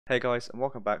Hey guys, and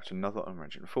welcome back to another Unreal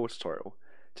Engine 4 tutorial.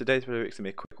 Today's video is going to be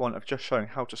a quick one of just showing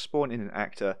how to spawn in an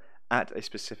actor at a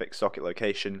specific socket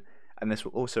location, and this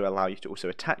will also allow you to also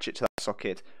attach it to that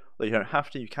socket. Though you don't have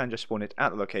to, you can just spawn it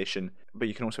at the location, but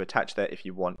you can also attach there if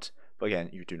you want, but again,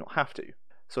 you do not have to.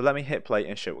 So let me hit play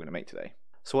and show what we're going to make today.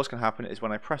 So what's going to happen is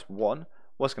when I press 1,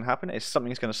 what's going to happen is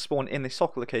something is going to spawn in the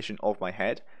socket location of my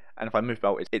head, and if I move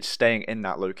about, it's staying in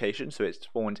that location, so it's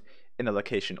spawned in the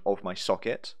location of my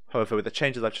socket. However, with the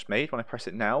changes I've just made, when I press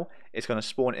it now, it's going to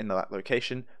spawn in that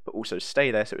location, but also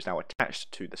stay there, so it's now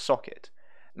attached to the socket.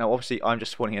 Now obviously I'm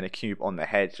just spawning in a cube on the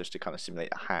head just to kind of simulate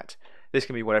a hat. This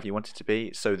can be whatever you want it to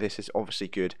be, so this is obviously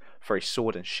good for a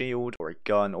sword and shield, or a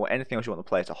gun, or anything else you want the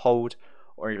player to hold,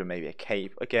 or even maybe a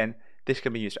cape. Again, this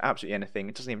can be used for absolutely anything.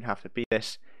 It doesn't even have to be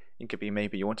this. It could be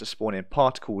maybe you want to spawn in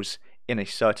particles in a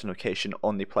certain location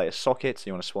on the player's socket, so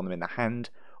you want to spawn them in the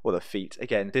hand or the feet.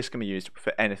 Again, this can be used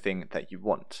for anything that you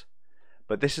want.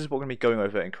 But this is what we're going to be going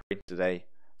over in Kronicle today.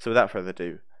 So without further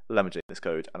ado, let me do this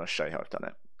code and I'll show you how I've done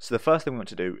it. So the first thing we want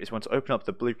to do is we want to open up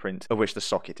the blueprint of which the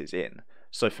socket is in.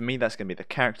 So for me that's going to be the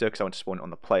character because I want to spawn it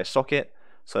on the player socket.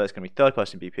 So that's going to be third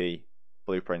person BP,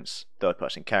 blueprints, third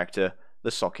person character.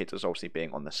 The socket is obviously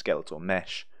being on the skeletal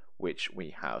mesh which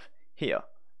we have here.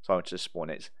 So I want to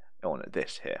spawn it on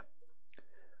this here.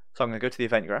 So I'm going to go to the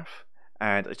event graph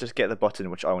and just get the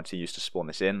button which I want to use to spawn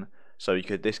this in. So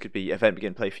this could be event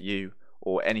begin play for you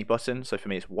or any button. So for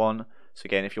me it's 1. So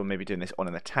again, if you're maybe doing this on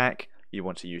an attack, you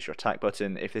want to use your attack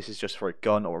button. If this is just for a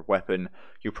gun or a weapon,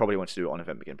 you probably want to do it on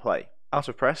event begin play. Out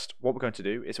of pressed, what we're going to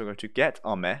do is we're going to get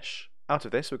our mesh. Out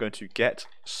of this we're going to get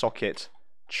socket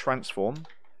transform.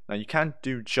 Now you can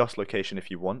do just location if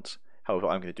you want. However,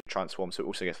 I'm going to do transform, so it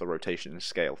also gets the rotation and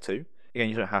scale too. Again,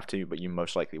 you don't have to, but you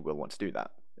most likely will want to do that.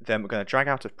 Then we're going to drag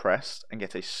out of pressed and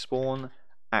get a spawn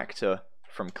actor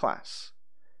from class.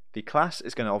 The class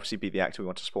is going to obviously be the actor we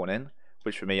want to spawn in,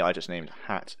 which for me I just named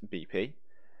hat BP.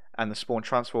 And the spawn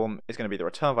transform is going to be the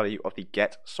return value of the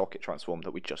get socket transform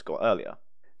that we just got earlier.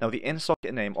 Now the in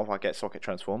socket name of our get socket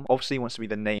transform obviously wants to be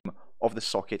the name of the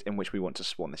socket in which we want to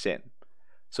spawn this in.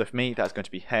 So for me that's going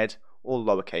to be head, all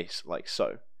lowercase like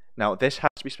so. Now this has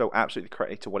to be spelled absolutely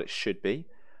correctly to what it should be.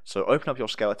 So open up your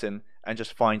skeleton and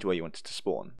just find where you want it to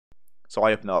spawn. So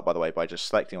I open it up by the way by just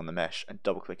selecting on the mesh and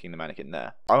double clicking the mannequin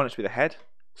there. I want it to be the head,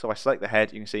 so if I select the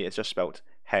head you can see it's just spelled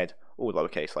head all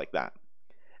lowercase like that.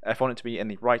 If I want it to be in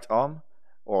the right arm,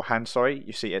 or hand sorry,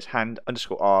 you see it's hand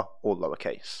underscore r all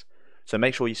lowercase. So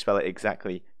make sure you spell it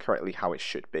exactly correctly how it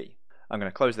should be. I'm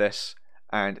going to close this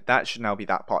and that should now be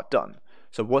that part done.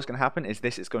 So what's going to happen is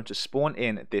this is going to spawn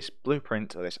in this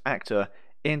blueprint or this actor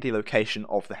in the location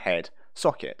of the head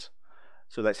socket.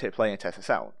 So let's hit play and test this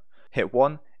out. Hit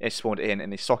 1, it's spawned in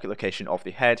the socket location of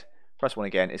the head. Press 1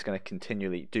 again, it's going to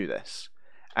continually do this.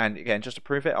 And again, just to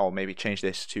prove it, I'll maybe change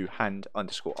this to hand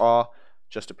underscore r,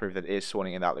 just to prove that it is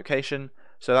spawning in that location.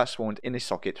 So that's spawned in the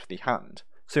socket for the hand.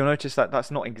 So you'll notice that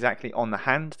that's not exactly on the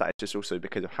hand, that is just also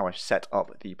because of how I've set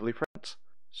up the blueprint.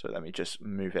 So let me just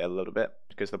move it a little bit,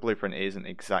 because the blueprint isn't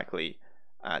exactly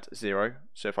at 0.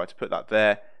 So if I were to put that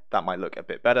there, that might look a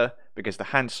bit better, because the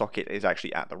hand socket is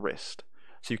actually at the wrist.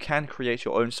 So you can create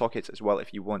your own sockets as well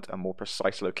if you want a more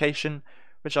precise location,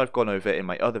 which I've gone over in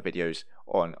my other videos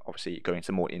on obviously going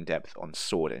into more in-depth on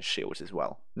sword and shields as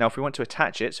well. Now if we want to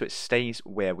attach it so it stays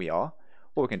where we are,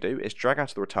 what we can do is drag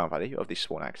out the return value of the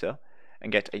spawn actor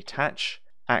and get attach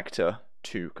actor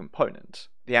to component.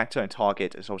 The actor and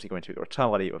target is obviously going to be the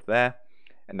return value of there,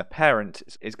 and the parent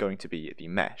is going to be the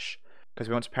mesh, because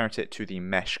we want to parent it to the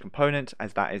mesh component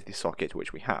as that is the socket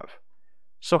which we have.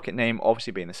 Socket name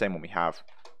obviously being the same one we have,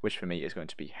 which for me is going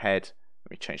to be head.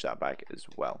 Let me change that back as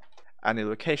well. And the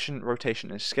location, rotation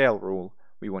and scale rule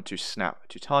we want to snap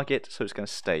to target, so it's going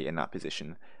to stay in that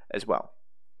position as well.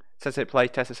 So let's hit play,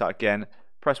 test this out again,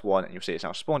 press 1 and you'll see it's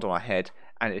now spawned on our head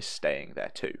and it's staying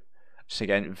there too. So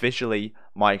again, visually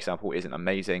my example isn't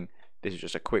amazing. This is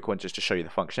just a quick one just to show you the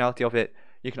functionality of it.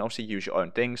 You can obviously use your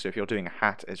own things, so if you're doing a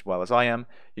hat as well as I am,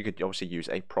 you could obviously use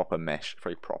a proper mesh for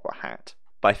a proper hat.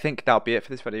 But I think that'll be it for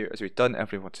this video, as we've done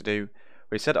everything we want to do.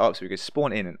 We set it up so we could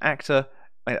spawn in an actor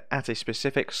at a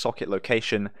specific socket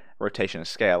location, rotation and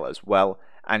scale as well,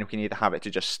 and we can either have it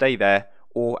to just stay there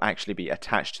or actually be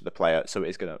attached to the player, so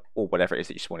it's going to, or whatever it is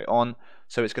that you spawn it on,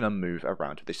 so it's going to move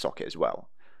around the socket as well.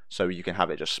 So you can have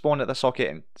it just spawn at the socket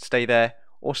and stay there,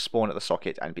 or spawn at the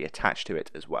socket and be attached to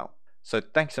it as well. So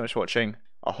thank you so much for watching.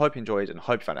 I hope you enjoyed and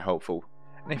hope you found it helpful,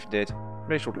 and if you did,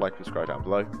 make sure to like and subscribe down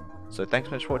below. So thanks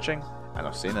so much for watching, and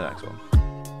I'll see you in the next one.